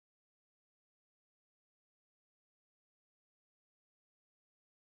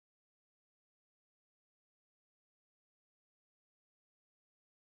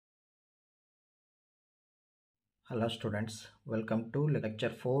Hello students, welcome to lecture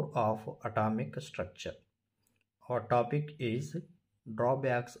 4 of atomic structure. Our topic is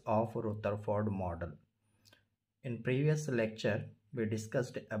drawbacks of Rutherford model. In previous lecture, we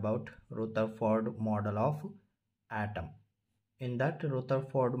discussed about Rutherford model of atom. In that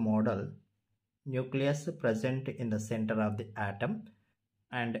Rutherford model, nucleus present in the center of the atom,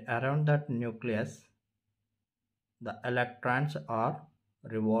 and around that nucleus, the electrons are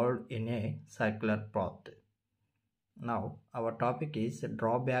revolved in a circular path. Now, our topic is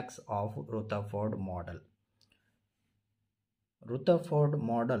drawbacks of Rutherford model. Rutherford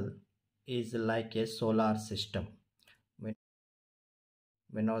model is like a solar system. We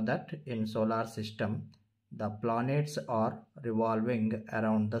know that in solar system, the planets are revolving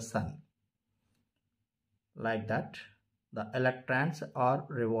around the sun. Like that, the electrons are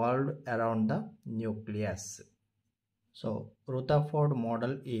revolved around the nucleus. So, Rutherford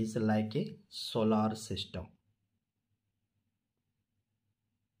model is like a solar system.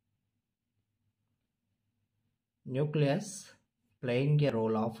 Nucleus playing a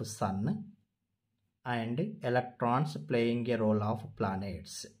role of sun and electrons playing a role of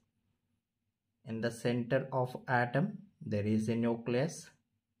planets. In the center of atom there is a nucleus,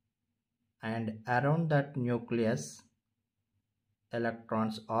 and around that nucleus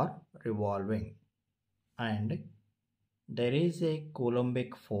electrons are revolving, and there is a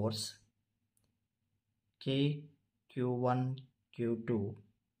Coulombic force K Q1 Q2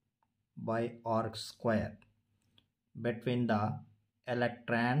 by R square between the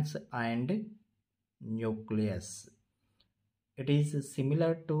electrons and nucleus. It is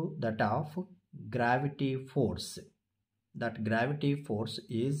similar to that of gravity force. That gravity force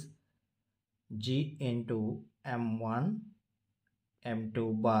is G into M1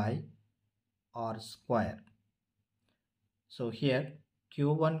 M2 by R square. So here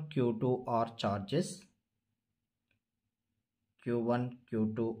Q1 Q2 are charges, Q1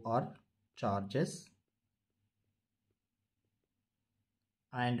 Q2 are charges,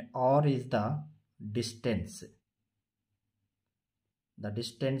 and R is the distance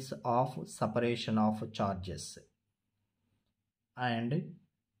of separation of charges, and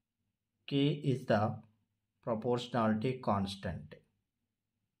K is the proportionality constant.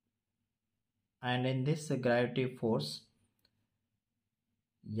 And in this gravity force,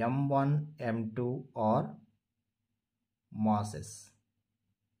 M1 M2 are masses,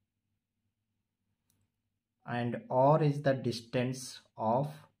 and R is the distance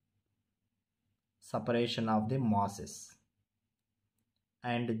of separation of the masses,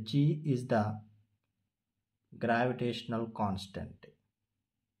 and G is the gravitational constant.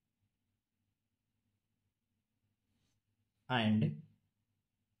 And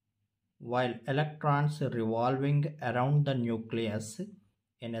while electrons revolving around the nucleus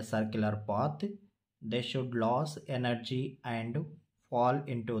in a circular path, they should lose energy and fall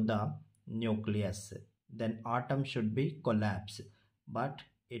into the nucleus. Then atom should be collapsed, but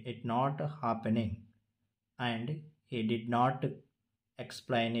it not happening, and he did not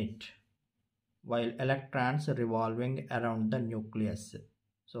explain it. While electrons revolving around the nucleus.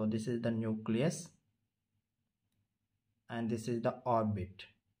 So this is the nucleus and this is the orbit.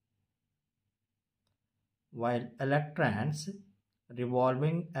 While electrons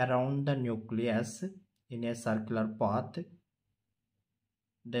revolving around the nucleus in a circular path,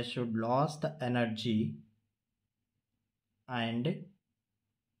 they should lose the energy and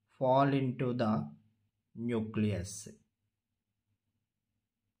fall into the nucleus.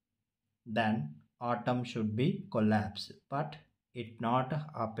 Then atom should be collapsed, but it not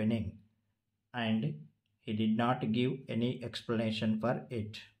happening, and he did not give any explanation for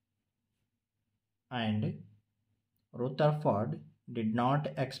it. And Rutherford did not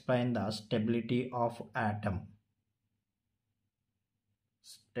explain the stability of atom.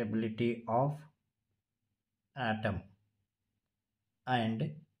 Stability of atom.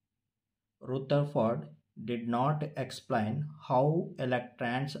 And Rutherford did not explain how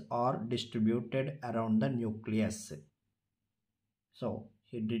electrons are distributed around the nucleus. So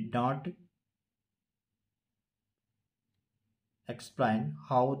he did not explain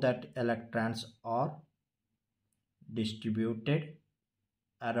how that electrons are distributed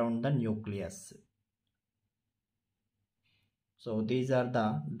around the nucleus. So these are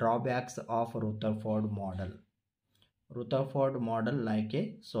the drawbacks of Rutherford model. Rutherford model like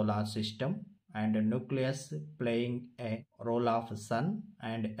a solar system, and a nucleus playing a role of sun,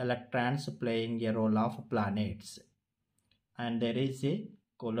 and electrons playing a role of planets. And there is a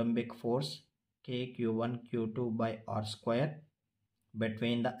Coulombic force K Q1 Q2 by R square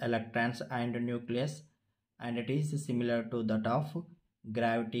between the electrons and nucleus, and it is similar to that of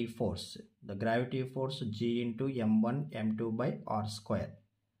gravity force. The gravity force G into m1 m2 by r square.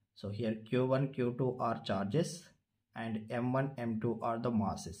 So here q1 q2 are charges and m1 m2 are the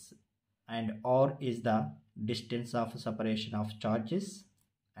masses, and r is the distance of separation of charges,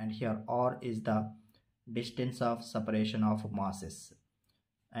 and here r is the distance of separation of masses,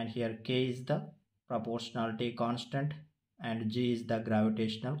 and here k is the proportionality constant and g is the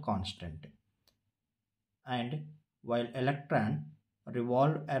gravitational constant. And while electron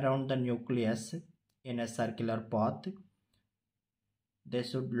revolve around the nucleus in a circular path, they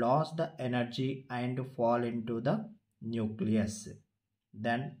should lose the energy and fall into the nucleus.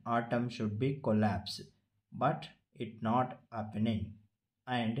 Then atom should be collapsed, but it not happening,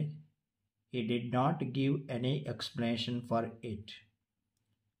 and he did not give any explanation for it.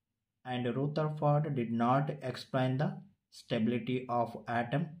 And Rutherford did not explain the stability of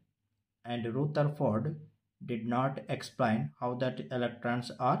atom, and Rutherford did not explain how that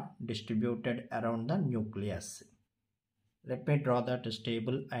electrons are distributed around the nucleus. Let me draw that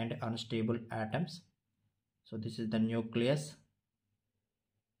stable and unstable atoms. So this is the nucleus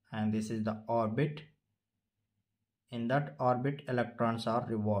and this is the orbit. In that orbit electrons are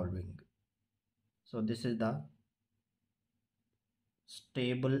revolving. So this is the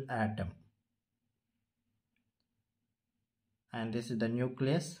stable atom and this is the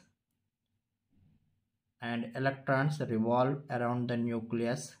nucleus, and electrons revolve around the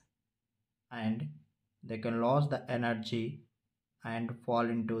nucleus and they can lose the energy and fall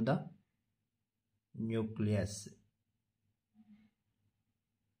into the nucleus.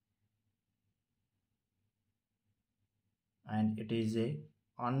 And it is a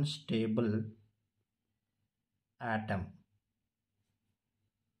unstable atom.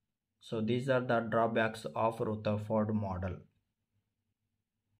 So these are the drawbacks of Rutherford model.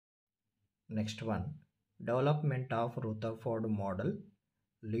 Next one, development of Rutherford model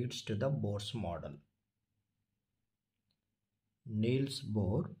leads to the Bohr's model. Niels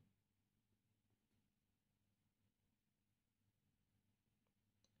Bohr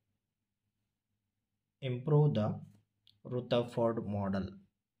improved the Rutherford model.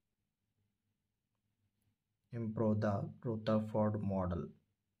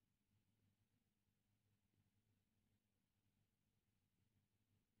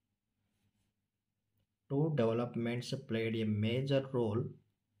 Two developments played a major role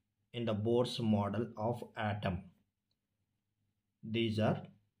in the Bohr's model of atom. These are: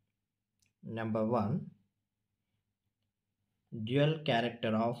 number one, dual character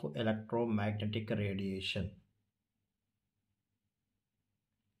of electromagnetic radiation.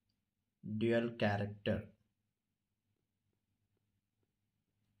 Dual character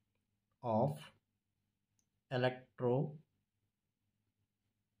of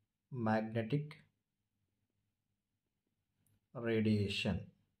electromagnetic radiation.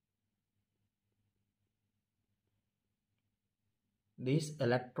 These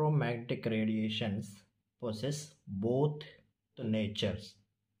electromagnetic radiations possess both the natures,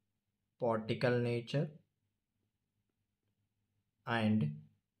 particle nature and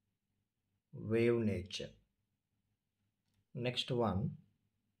wave nature. Next one,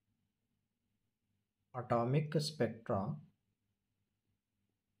 atomic spectra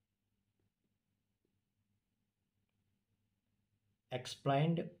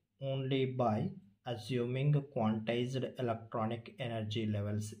explained only by assuming quantized electronic energy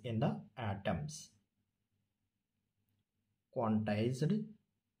levels in the atoms. Quantized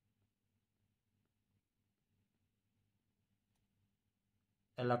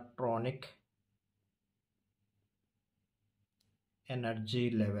electronic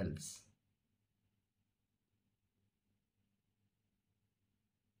energy levels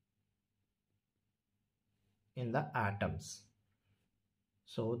in the atoms.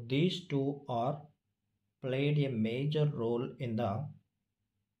 So these two are played a major role in the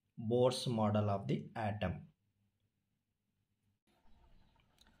Bohr's model of the atom.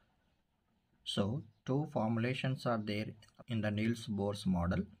 So two formulations are there in the Niels Bohr's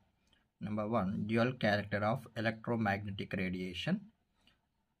model. Number one, dual character of electromagnetic radiation.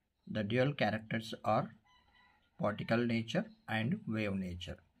 The dual characters are particle nature and wave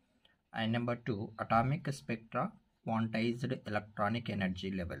nature. And number two, atomic spectra, quantized electronic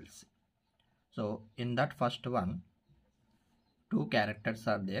energy levels. So in that first one, two characters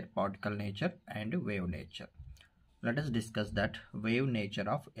are there, particle nature and wave nature. Let us discuss that wave nature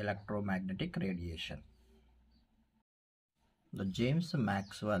of electromagnetic radiation. The James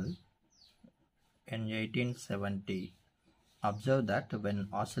Maxwell in 1870 observed that when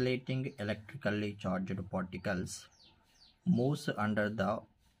oscillating electrically charged particles moves under the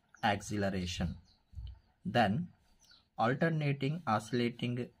acceleration, then alternating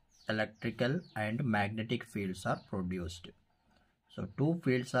oscillating electrical and magnetic fields are produced. So two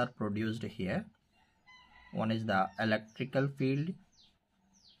fields are produced here. One is the electrical field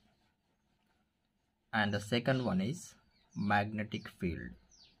and the second one is magnetic field.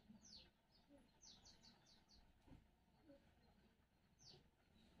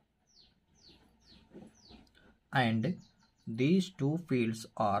 And these two fields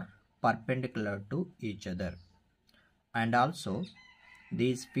are perpendicular to each other, and also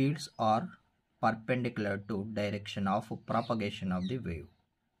these fields are perpendicular to direction of propagation of the wave.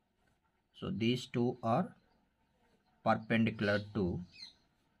 So these two are perpendicular to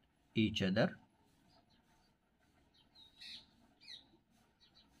each other,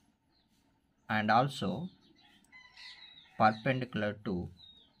 and also perpendicular to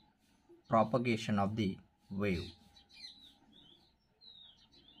propagation of the wave.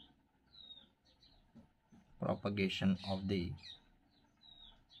 Propagation of the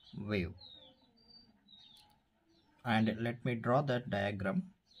wave. And let me draw that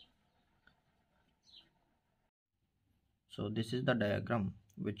diagram. So this is the diagram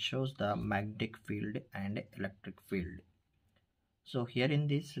which shows the magnetic field and electric field. So here in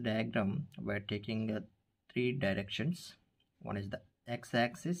this diagram we are taking three directions. One is the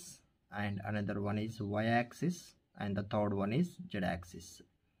x-axis, and another one is y-axis, and the third one is z-axis.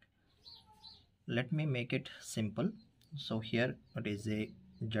 Let me make it simple. So here it is a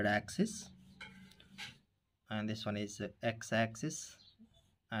z-axis, and this one is x-axis,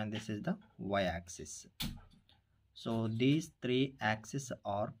 and this is the y-axis. So these three axes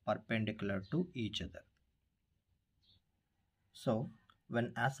are perpendicular to each other. So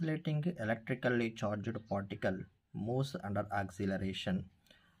when oscillating electrically charged particle moves under acceleration,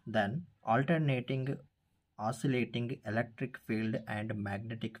 then alternating oscillating electric field and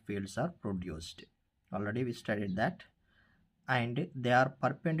magnetic fields are produced. Already we studied that, and they are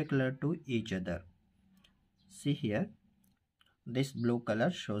perpendicular to each other. See here, this blue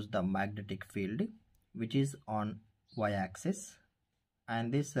color shows the magnetic field which is on y-axis,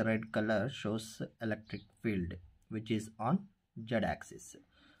 and this red color shows electric field which is on z-axis.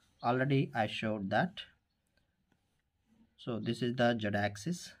 Already I showed that. So this is the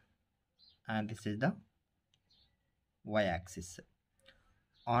z-axis and this is the y-axis.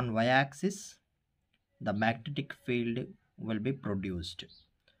 On y-axis the magnetic field will be produced,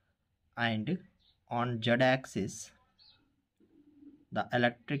 and on z-axis the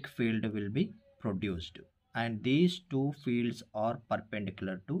electric field will be produced, and these two fields are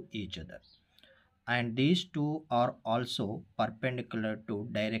perpendicular to each other, and these two are also perpendicular to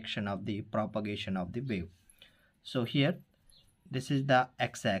direction of the propagation of the wave. So here this is the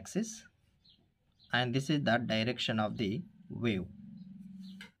x-axis and this is the direction of the wave,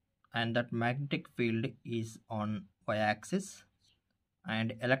 and that magnetic field is on y-axis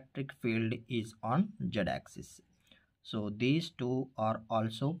and electric field is on z-axis. So these two are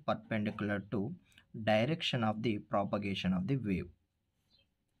also perpendicular to direction of the propagation of the wave,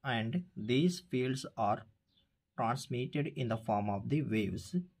 and these fields are transmitted in the form of the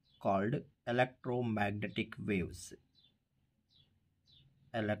waves called electromagnetic waves.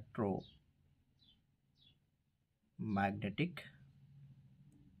 Electromagnetic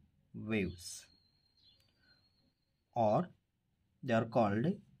waves, or they are called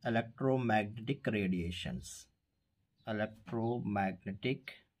electromagnetic radiations.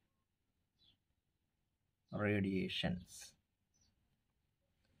 Electromagnetic radiations.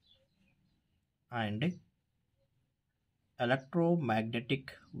 And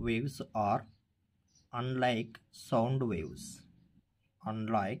electromagnetic waves are unlike sound waves.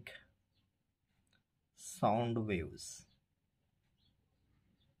 Unlike sound waves.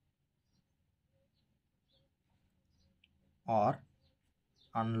 Or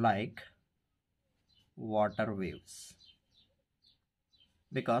unlike water waves,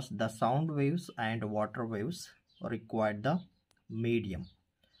 because the sound waves and water waves require the medium,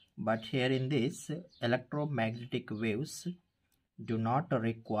 but here in this electromagnetic waves do not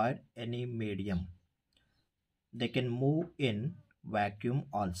require any medium. They can move in vacuum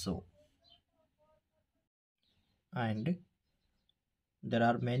also. And there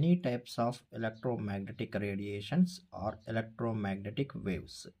are many types of electromagnetic radiations or electromagnetic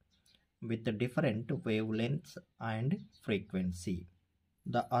waves with different wavelengths and frequency.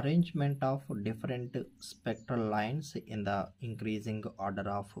 The arrangement of different spectral lines in the increasing order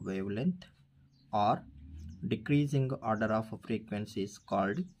of wavelength or decreasing order of frequency is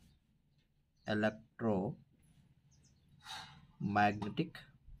called electromagnetic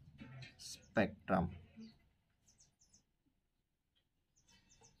spectrum.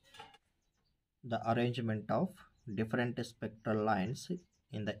 The arrangement of different spectral lines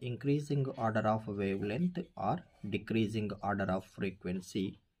in the increasing order of wavelength or decreasing order of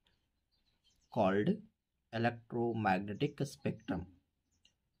frequency called electromagnetic spectrum.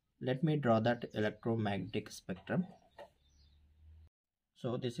 Let me draw that electromagnetic spectrum.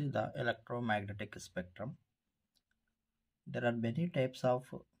 So this is the electromagnetic spectrum. There are many types of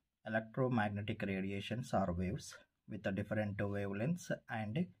electromagnetic radiations or waves with a different wavelengths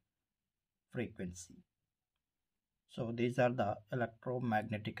and frequency. So these are the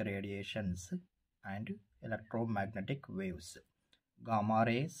electromagnetic radiations and electromagnetic waves: gamma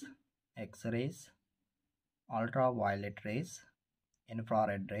rays, X-rays, ultraviolet rays,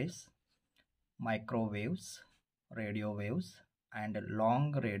 infrared rays, microwaves, radio waves, and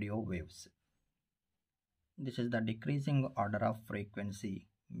long radio waves. This is the decreasing order of frequency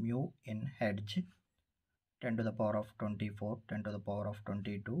mu in hertz, 10 to the power of 24, 10 to the power of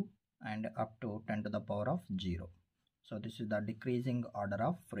 22, and up to 10 to the power of 0. So this is the decreasing order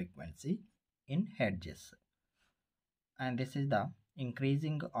of frequency in hertz. And this is the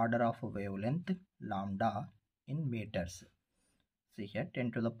increasing order of wavelength lambda in meters. See here,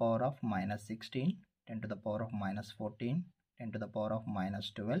 10 to the power of minus 16, 10 to the power of minus 14, 10 to the power of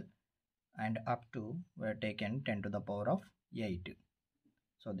minus 12, and up to we are taken 10 to the power of 8.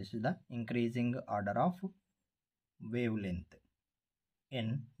 So this is the increasing order of wavelength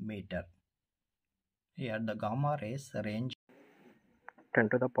in meter. Here the gamma rays range 10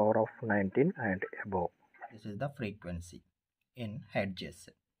 to the power of 19 and above. This is the frequency in hertz,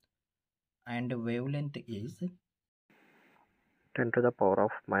 and wavelength is 10 to the power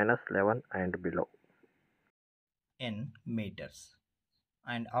of minus 11 and below in meters.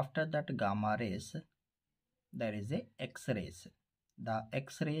 And after that gamma rays, there is a X-rays. The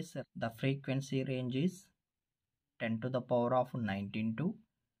X-rays, the frequency range is 10 to the power of 19 to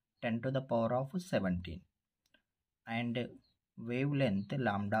 10 to the power of 17. And wavelength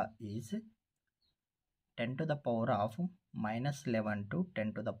lambda is 10 to the power of minus 11 to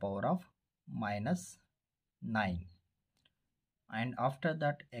 10 to the power of minus 9. And after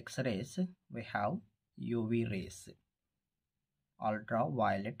that X-rays, we have UV rays,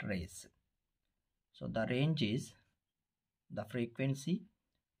 ultraviolet rays. So the range is, the frequency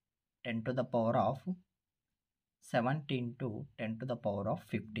 10 to the power of 17 to 10 to the power of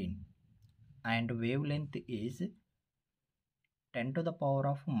 15, and wavelength is 10 to the power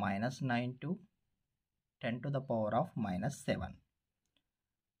of minus 9 to 10 to the power of minus 7.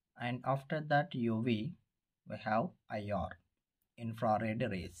 And after that UV, we have IR, infrared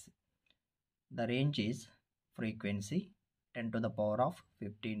rays. The range is frequency 10 to the power of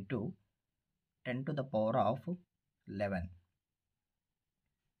 15 to 10 to the power of 11,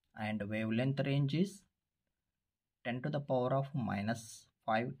 and wavelength range is 10 to the power of minus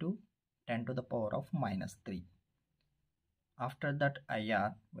 5 to 10 to the power of minus 3. After that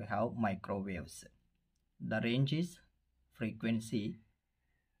IR, we have microwaves. The range is frequency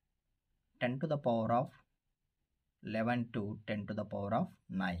 10 to the power of 11 to 10 to the power of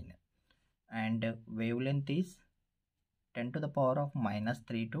 9, and wavelength is 10 to the power of minus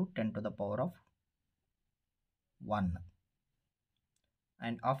 3 to 10 to the power of 1.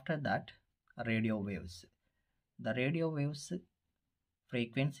 And after that radio waves. The radio waves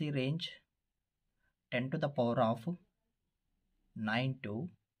frequency range 10 to the power of 9 to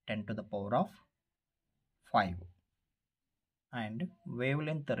 10 to the power of 5, and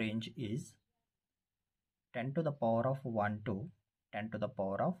wavelength range is 10 to the power of 1 to 10 to the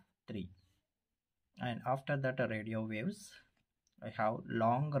power of 3. And after that radio waves, I have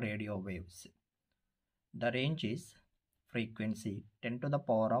long radio waves. The range is frequency 10 to the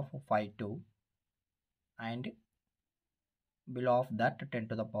power of 5 to, and below of that 10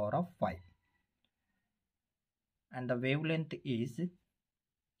 to the power of 5, and the wavelength is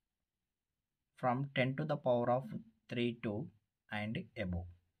from 10 to the power of 3 to and above.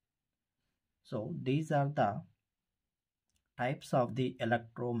 So these are the types of the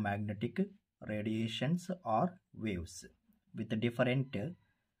electromagnetic radiations or waves with different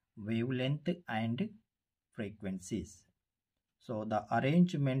wavelength and frequencies. So the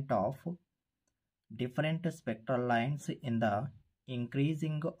arrangement of different spectral lines in the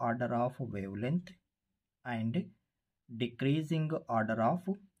increasing order of wavelength and decreasing order of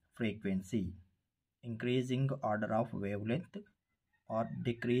frequency, increasing order of wavelength or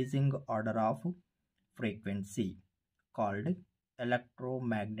decreasing order of frequency, called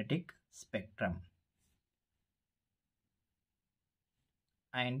electromagnetic spectrum.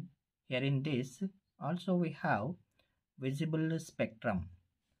 And here in this also we have visible spectrum.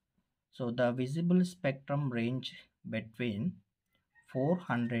 So the visible spectrum range between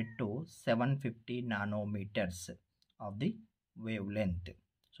 400 to 750 nanometers of the wavelength.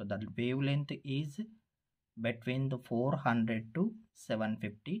 So the wavelength is between the 400 to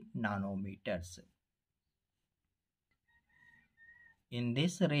 750 nanometers. In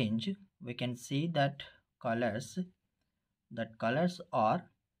this range, we can see that colors are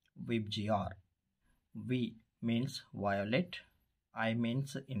VGR. V means violet, I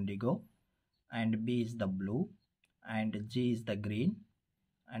means indigo, and B is the blue, and G is the green,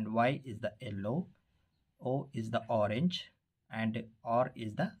 and Y is the yellow, O is the orange, and R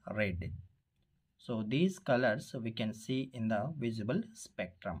is the red. So these colors we can see in the visible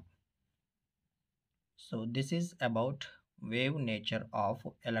spectrum. So this is about wave nature of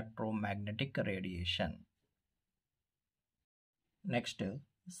electromagnetic radiation. Next,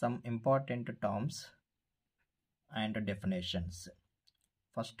 some important terms and definitions.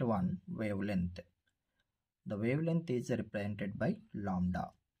 First one, wavelength. The wavelength is represented by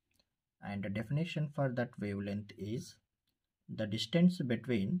lambda, and the definition for that wavelength is the distance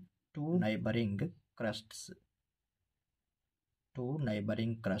between two neighboring crusts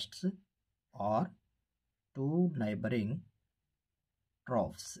or two neighboring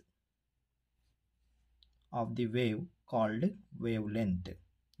troughs of the wave called wavelength.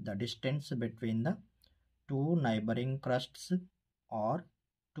 The distance between the two neighboring crusts or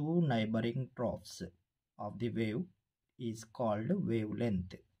two neighboring troughs of the wave is called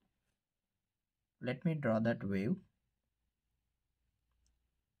wavelength. Let me draw that wave.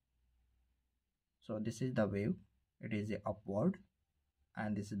 So this is the wave. It is upward,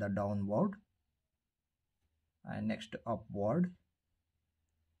 and this is the downward, and next upward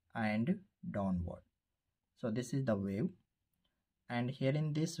and downward. So this is the wave, and here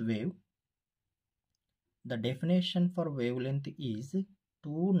in this wave, the definition for wavelength is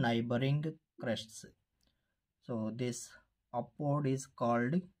two neighboring crests. So this upward is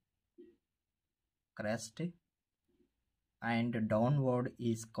called crest, and downward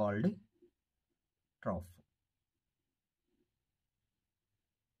is called trough.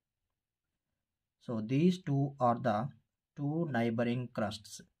 So these two are the two neighboring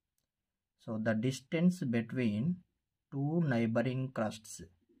crusts. So the distance between two neighboring crusts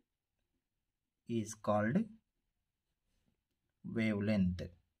is called wavelength,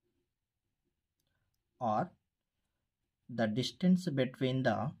 or the distance between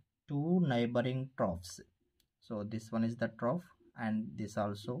the two neighboring troughs. So this one is the trough, and this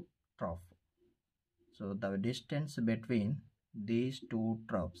also trough. So the distance between these two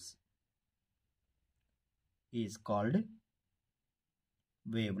troughs is called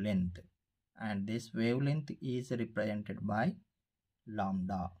wavelength, and this wavelength is represented by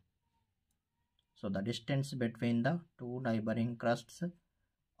lambda. So the distance between the two neighboring crusts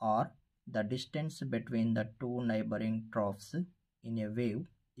or the distance between the two neighboring troughs in a wave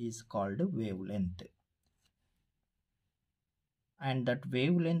is called wavelength. And that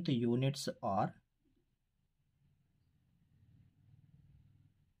wavelength units are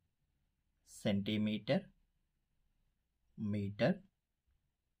centimeter, meter,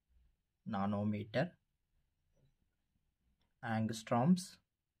 nanometer, angstroms,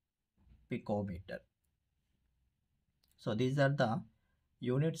 picometer. So these are the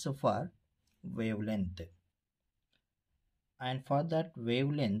units for wavelength. And for that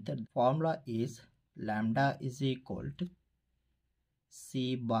wavelength, the formula is lambda is equal to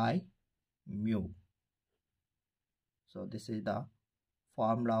C by mu. So this is the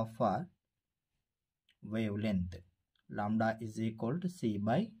formula for wavelength. Lambda is equal to C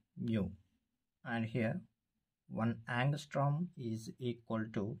by mu. And here 1 angstrom is equal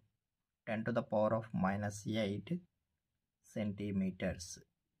to 10 to the power of minus 8 centimeters,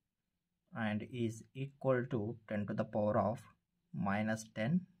 and is equal to 10 to the power of minus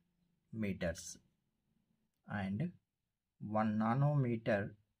 10 meters. And 1 nanometer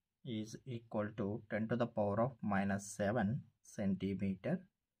is equal to 10 to the power of minus 7 centimeter,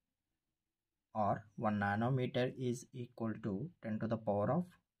 or 1 nanometer is equal to 10 to the power of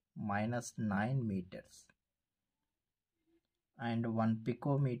minus 9 meters. And 1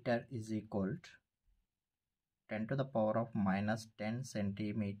 picometer is equal to 10 to the power of minus 10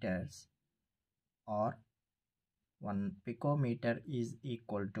 centimeters, or 1 picometer is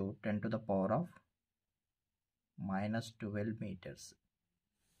equal to 10 to the power of minus 12 meters.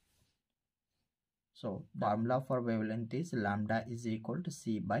 So the formula for wavelength is lambda is equal to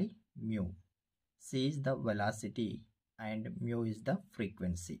C by mu. C is the velocity and mu is the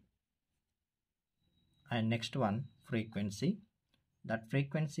frequency. And next one, frequency. That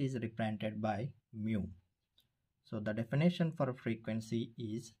frequency is represented by mu. So the definition for frequency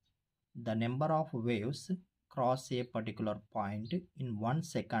is the number of waves cross a particular point in 1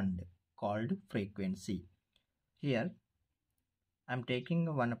 second called frequency. Here I am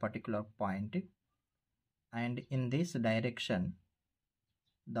taking one particular point, and in this direction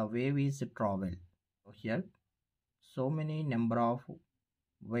the wave is travel. So here so many number of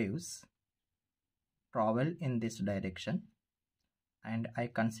waves travel in this direction, and I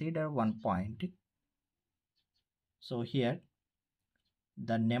consider one point. So here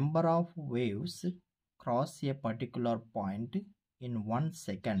the number of waves cross a particular point in 1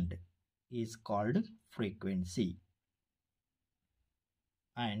 second is called frequency,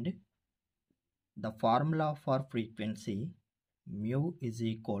 and the formula for frequency mu is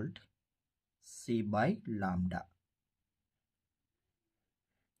equal to c by lambda.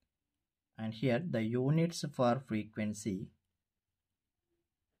 And here the units for frequency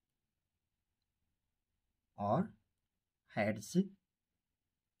are hertz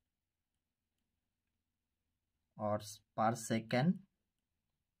or per second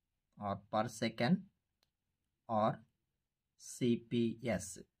or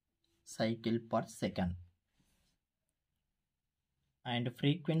CPS, cycle per second. And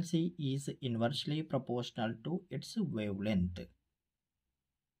frequency is inversely proportional to its wavelength.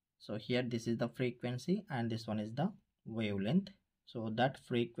 So here this is the frequency and this one is the wavelength. So that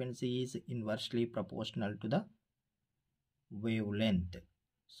frequency is inversely proportional to the wavelength.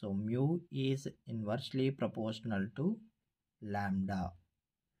 So mu is inversely proportional to lambda.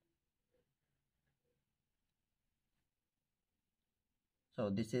 So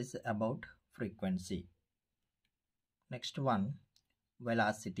this is about frequency. Next one,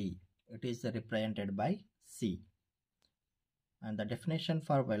 velocity. It is represented by c. And the definition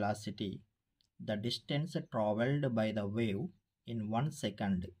for velocity, the distance traveled by the wave in 1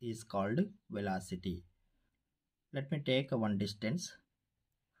 second is called velocity. Let me take one distance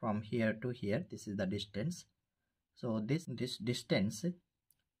from here to here. This is the distance. So this distance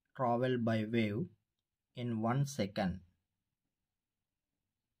traveled by wave in 1 second.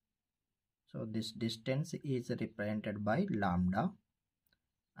 So this distance is represented by lambda,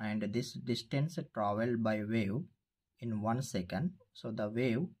 and this distance traveled by wave in 1 second. So the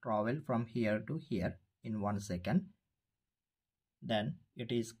wave travel from here to here in 1 second. Then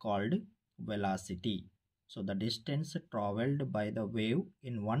it is called velocity. So the distance traveled by the wave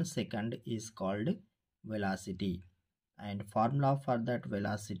in 1 second is called velocity. And formula for that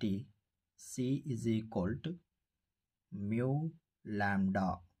velocity, c is equal to mu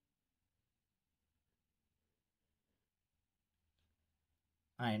lambda.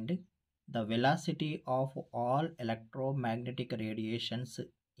 And the velocity of all electromagnetic radiations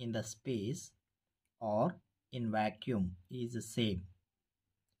in the space or in vacuum is the same.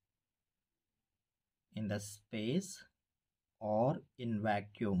 In the space or in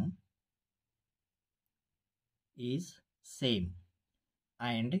vacuum is same,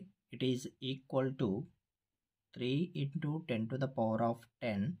 and it is equal to 3 into 10 to the power of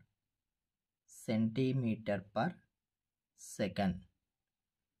 10 centimeter per second,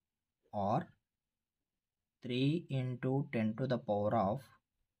 or 3 into 10 to the power of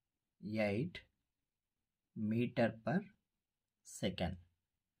 8 meter per second.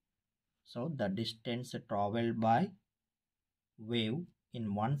 So the distance traveled by wave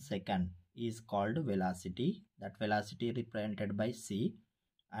in 1 second is called velocity. That velocity represented by c,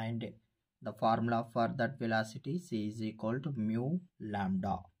 and the formula for that velocity, c is equal to mu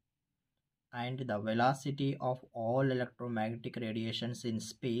lambda. And the velocity of all electromagnetic radiations in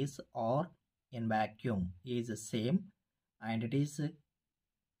space or in vacuum is the same, and it is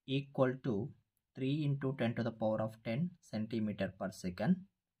equal to 3 into 10 to the power of 10 centimeter per second,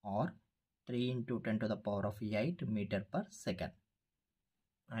 or 3 into 10 to the power of 8 meter per second.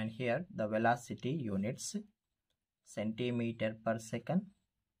 And here the velocity units centimeter per second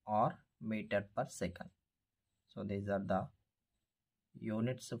or meter per second. So these are the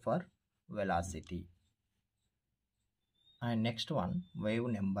units for velocity. And next one, wave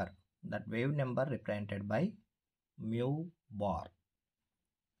number. That wave number represented by mu bar.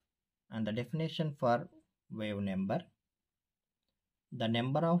 And the definition for wave number, the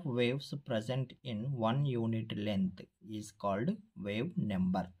number of waves present in 1 unit length is called wave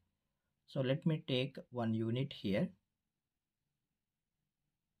number. So let me take 1 unit here.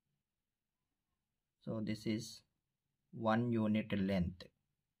 So this is 1 unit length.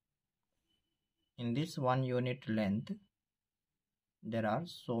 In this 1 unit length, there are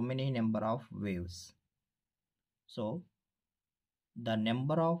so many number of waves. So the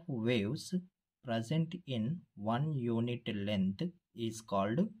number of waves present in 1 unit length is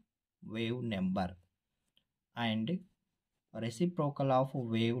called wave number. And Reciprocal of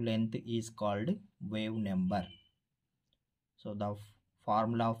wavelength is called wave number. So the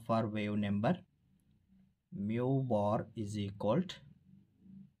formula for wave number, mu bar is equal to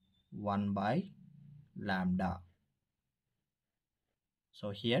 1 by lambda.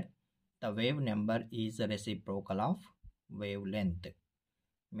 So here the wave number is reciprocal of wavelength.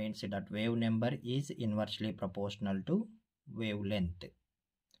 Means that wave number is inversely proportional to wavelength.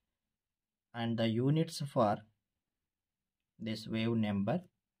 And the units for this wave number,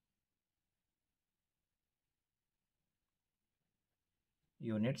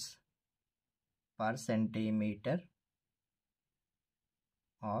 units per centimeter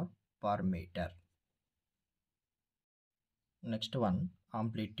or per meter. Next one,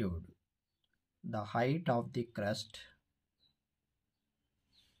 amplitude. The height of the crust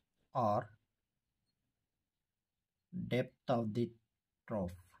or depth of the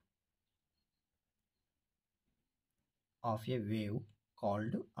trough of a wave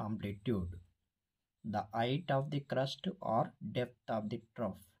called amplitude. The height of the crust or depth of the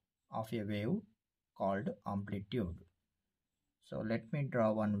trough of a wave called amplitude. So let me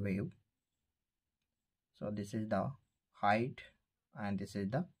draw one wave. So this is the height and this is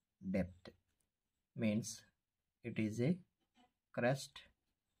the depth. Means it is a crest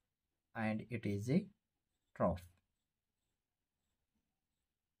and it is a trough.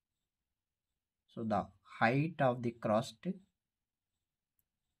 So the height of the crust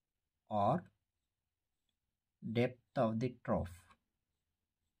or depth of the trough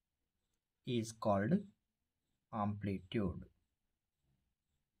is called amplitude.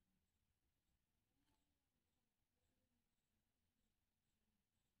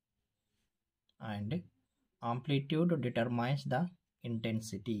 And amplitude determines the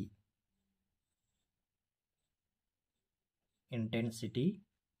intensity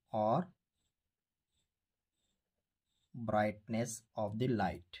or brightness of the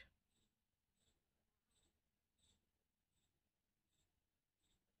light.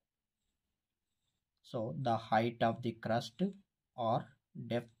 So the height of the crust or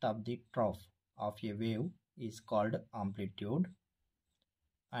depth of the trough of a wave is called amplitude,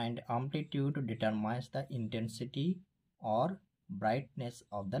 and amplitude determines the intensity or brightness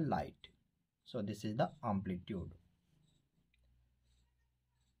of the light. So this is the amplitude.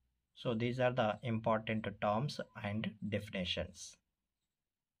 So these are the important terms and definitions.